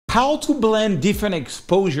How to blend different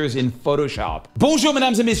exposures in Photoshop. Bonjour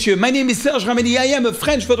mesdames et messieurs, my name is Serge Ramedy. I am a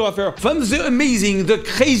French photographer from the amazing, the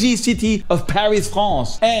crazy city of Paris,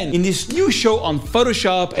 France. And in this new show on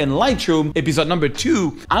Photoshop and Lightroom, episode number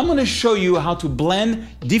 2, I'm gonna show you how to blend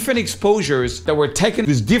different exposures that were taken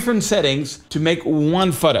with different settings to make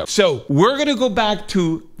one photo. So we're gonna go back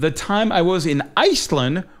to the time I was in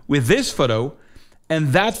Iceland with this photo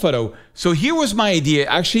and that photo. So here was my idea.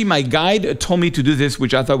 Actually, my guide told me to do this,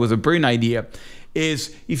 which I thought was a brilliant idea,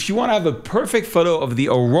 is if you want to have a perfect photo of the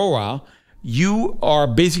aurora, you are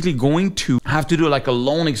basically going to have to do like a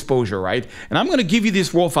lone exposure, right? And I'm going to give you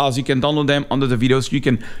these raw files. You can download them under the video so you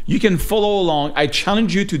can follow along. I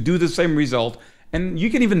challenge you to do the same result. And you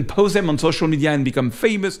can even post them on social media and become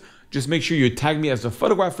famous. Just make sure you tag me as a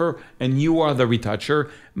photographer and you are the retoucher.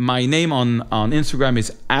 My name on Instagram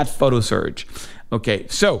is @PhotoSurge. Okay,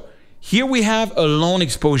 so here we have a lone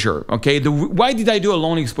exposure, okay? Why did I do a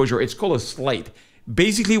lone exposure? It's called a slate.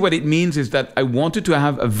 Basically what it means is that I wanted to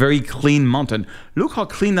have a very clean mountain. Look how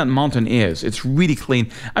clean that mountain is. It's really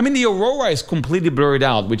clean. I mean, the aurora is completely blurred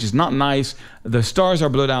out, which is not nice. The stars are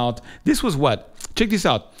blurred out. This was what? Check this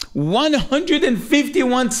out.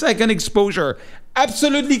 151 second exposure.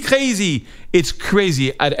 Absolutely crazy. It's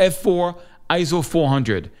crazy at f4, ISO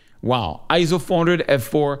 400. Wow, ISO 400,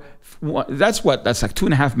 f4, that's what? That's like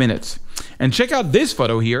 2.5 minutes. And check out this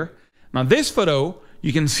photo here. Now this photo,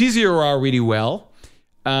 you can see the aurora really well.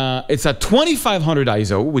 It's at 2500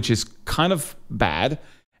 ISO, which is kind of bad.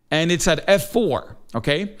 And it's at f4,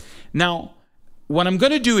 okay? Now, what I'm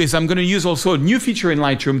gonna do is I'm gonna use also a new feature in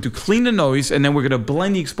Lightroom to clean the noise, and then we're gonna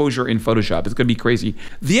blend the exposure in Photoshop. It's gonna be crazy.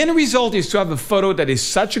 The end result is to have a photo that is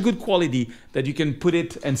such a good quality that you can put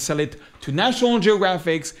it and sell it to National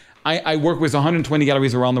Geographic. I work with 120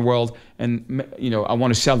 galleries around the world, and I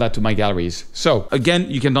want to sell that to my galleries. So again,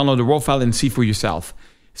 you can download the raw file and see for yourself.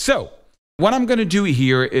 So what I'm going to do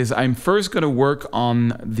here is I'm first going to work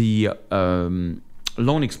on the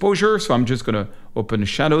lone exposure. So I'm just going to open the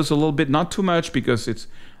shadows a little bit, not too much, because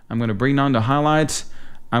I'm going to bring down the highlights.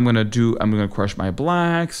 I'm going to crush my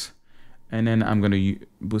blacks, and then I'm going to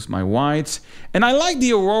boost my whites. And I like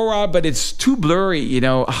the aurora, but it's too blurry,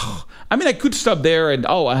 I mean, I could stop there and,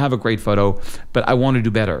 I have a great photo, but I want to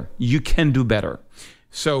do better. You can do better.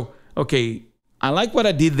 So, okay, I like what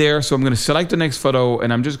I did there. So I'm going to select the next photo,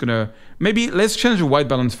 and I'm just going to, let's change the white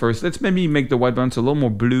balance first. Let's maybe make the white balance a little more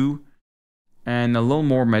blue and a little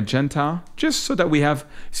more magenta, just so that we have,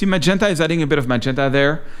 see, magenta is adding a bit of magenta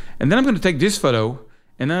there. And then I'm going to take this photo,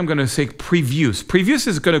 and then I'm going to say previews. Previews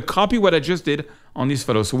is going to copy what I just did on this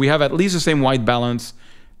photo. So we have at least the same white balance.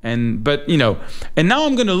 And now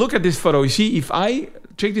I'm going to look at this photo. You see,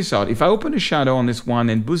 check this out. If I open a shadow on this one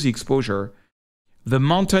and boost the exposure, the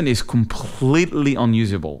mountain is completely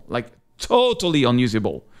unusable, like totally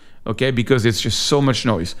unusable, okay? Because it's just so much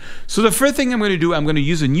noise. So the first thing I'm going to do, I'm going to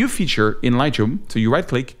use a new feature in Lightroom. So you right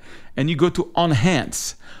click and you go to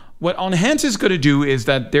Enhance. What Enhance is going to do is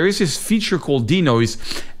that there is this feature called denoise,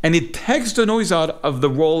 and it takes the noise out of the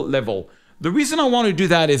raw level. The reason I want to do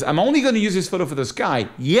that is I'm only going to use this photo for the sky,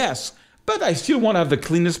 yes, but I still want to have the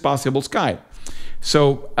cleanest possible sky.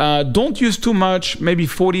 So don't use too much, maybe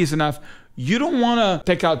 40 is enough. You don't want to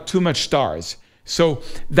take out too much stars. So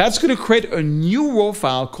that's going to create a new raw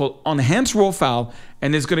file called Enhance Raw File,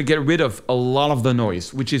 and it's going to get rid of a lot of the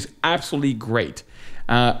noise, which is absolutely great.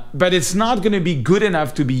 But it's not going to be good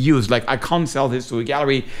enough to be used. Like, I can't sell this to a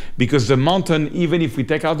gallery because the mountain, even if we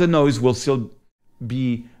take out the noise, will still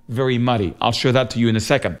be very muddy. I'll show that to you in a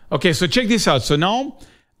second. Okay, so check this out. So now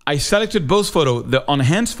I selected both photos, the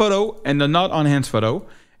enhanced photo and the not enhanced photo,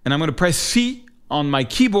 and I'm going to press C on my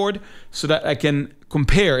keyboard so that I can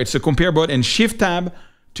compare. It's a compare board, and Shift Tab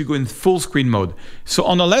to go in full screen mode. So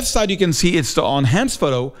on the left side, you can see it's the enhanced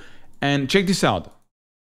photo, and check this out.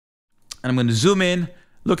 And I'm going to zoom in.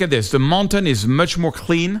 Look at this. The mountain is much more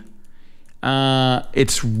clean.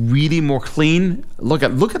 It's really more clean. Look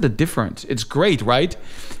at the difference. It's great, right?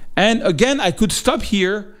 And again, I could stop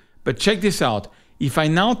here, but check this out. If I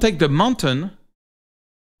now take the mountain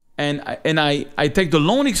and I take the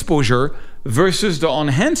lone exposure versus the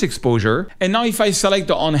enhanced exposure, and now if I select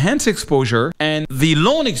the enhanced exposure and the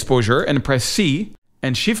lone exposure and press C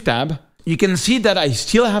and Shift Tab, you can see that I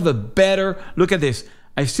still have a better, look at this,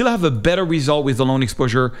 I still have a better result with the lone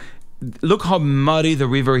exposure. Look how muddy the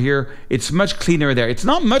river here. It's much cleaner there. It's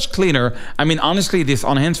not much cleaner. I mean, honestly, this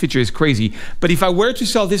enhanced feature is crazy. But if I were to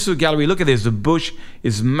sell this to a gallery, look at this. The bush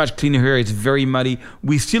is much cleaner here. It's very muddy.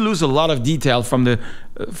 We still lose a lot of detail from the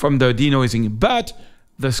denoising, but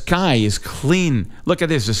the sky is clean. Look at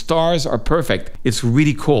this. The stars are perfect. It's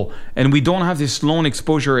really cool. And we don't have this lone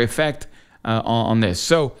exposure effect on this.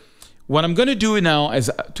 So what I'm going to do now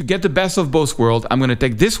is to get the best of both worlds, I'm going to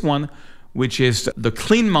take this one, which is the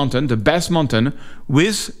clean mountain, the best mountain,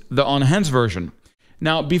 with the enhanced version.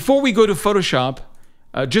 Now, before we go to Photoshop,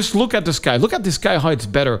 just look at the sky. Look at the sky, how it's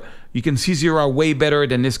better. You can see Zero way better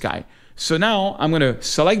than this guy. So now I'm going to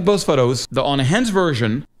select both photos, the enhanced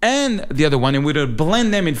version and the other one, and we're going to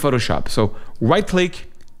blend them in Photoshop. So right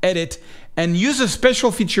click, edit, and use a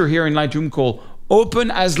special feature here in Lightroom called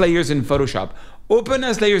Open as Layers in Photoshop. Open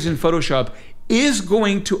as Layers in Photoshop is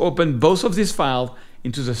going to open both of these files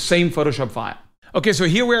into the same Photoshop file. Okay, so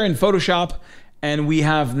here we're in Photoshop, and we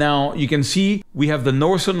have now, you can see, we have the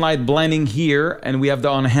Northern Light blending here, and we have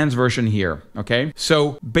the enhanced version here, okay?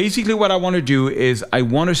 So basically what I want to do is I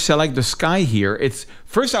want to select the sky here.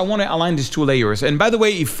 First I want to align these two layers. And by the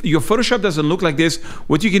way, if your Photoshop doesn't look like this,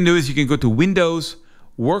 what you can do is you can go to Windows,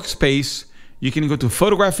 Workspace, you can go to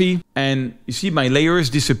Photography, and you see my layers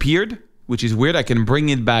disappeared, which is weird. I can bring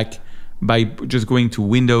it back by just going to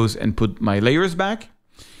Windows and put my layers back.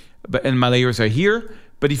 And my layers are here.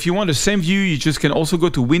 But if you want the same view, you just can also go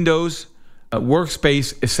to Windows,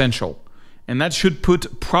 Workspace, Essential. And that should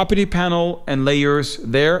put Property Panel and Layers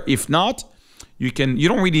there. If not, you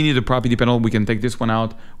don't really need the Property Panel. We can take this one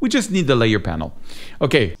out. We just need the Layer Panel.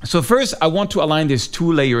 Okay, so first I want to align these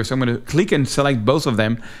two layers. I'm going to click and select both of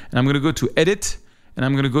them. And I'm going to go to Edit. And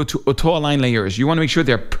I'm going to go to Auto Align Layers. You want to make sure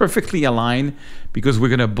they're perfectly aligned because we're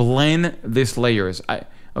going to blend these layers.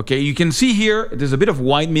 Okay, you can see here, there's a bit of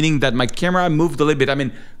white, meaning that my camera moved a little bit. I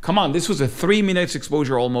mean, come on, this was a 3 minutes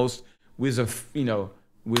exposure almost with a,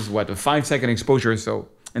 with what, a 5-second exposure. So,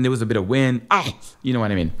 and there was a bit of wind. You know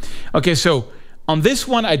what I mean? Okay, so on this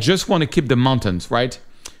one, I just want to keep the mountains, right?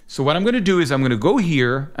 So what I'm going to do is I'm going to go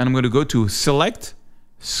here and I'm going to go to Select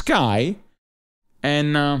Sky.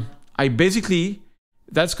 And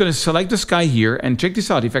that's going to select the sky here. And check this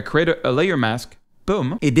out. If I create a layer mask,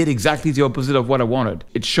 boom, it did exactly the opposite of what I wanted.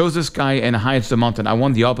 It shows the sky and hides the mountain. I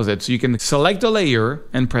want the opposite. So you can select the layer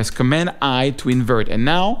and press Command-I to invert. And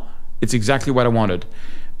now it's exactly what I wanted.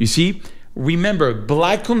 You see, remember,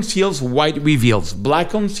 black conceals, white reveals. Black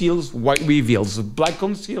conceals, white reveals. Black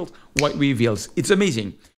conceals, white reveals. It's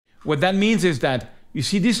amazing. What that means is that, you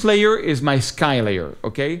see, this layer is my sky layer,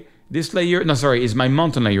 okay? This layer, is my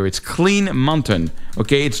mountain layer. It's clean mountain,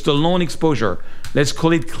 okay? It's the lone exposure. Let's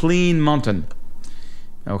call it clean mountain.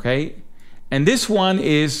 Okay, and this one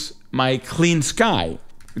is my clean sky,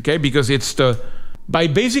 okay, because by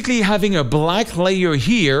basically having a black layer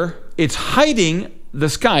here, it's hiding the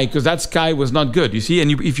sky because that sky was not good, you see,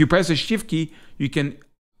 and if you press the Shift key, you can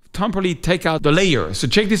temporarily take out the layer. So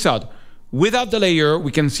check this out. Without the layer,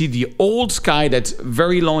 we can see the old sky that's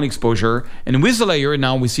very low in exposure, and with the layer,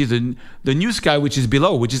 now we see the new sky, which is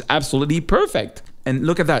below, which is absolutely perfect. And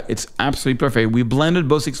look at that, it's absolutely perfect. We blended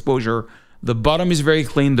both exposure. The bottom is very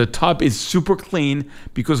clean. The top is super clean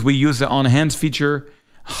because we use the enhance feature.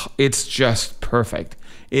 It's just perfect.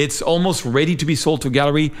 It's almost ready to be sold to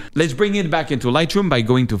gallery. Let's bring it back into Lightroom by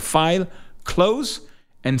going to File, Close,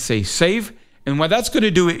 and say Save. And what that's going to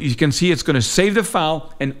do, you can see it's going to save the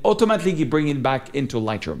file and automatically bring it back into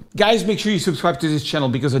Lightroom. Guys, make sure you subscribe to this channel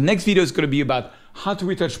because the next video is going to be about how to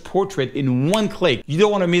retouch portrait in one click. You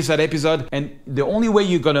don't want to miss that episode, and the only way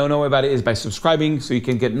you're going to know about it is by subscribing so you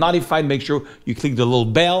can get notified. Make sure you click the little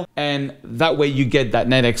bell, and that way you get that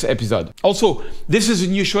next episode. Also, this is a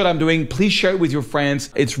new show that I'm doing. Please share it with your friends.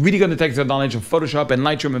 It's really going to take the knowledge of Photoshop and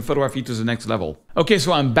Lightroom and photography to the next level. Okay,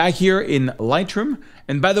 so I'm back here in Lightroom.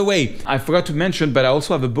 And by the way, I forgot to mention, but I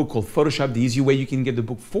also have a book called Photoshop, the easy way you can get the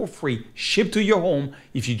book for free, shipped to your home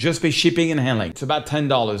if you just pay shipping and handling. It's about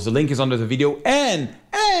 $10. The link is under the video.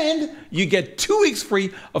 And you get 2 weeks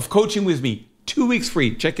free of coaching with me. 2 weeks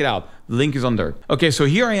free. Check it out. The link is under. Okay, so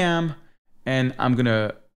here I am, and I'm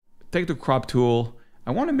gonna take the crop tool.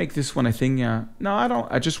 I want to make this one, I think, no, I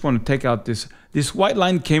don't. I just want to take out this white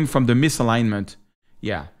line came from the misalignment.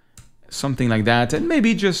 Yeah, something like that. And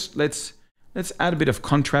maybe just let's add a bit of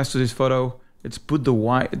contrast to this photo. Let's put the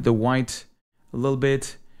white a little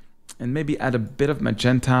bit, and maybe add a bit of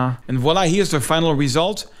magenta. And voila, here's the final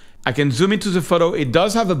result. I can zoom into the photo. It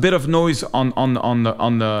does have a bit of noise on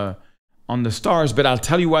the stars, but I'll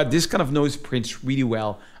tell you what, this kind of noise prints really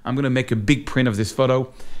well. I'm gonna make a big print of this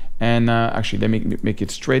photo. And actually, let me make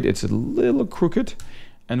it straight. It's a little crooked.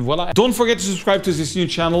 And voila. Don't forget to subscribe to this new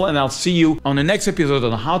channel, and I'll see you on the next episode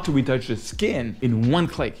on how to retouch the skin in one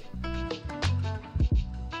click.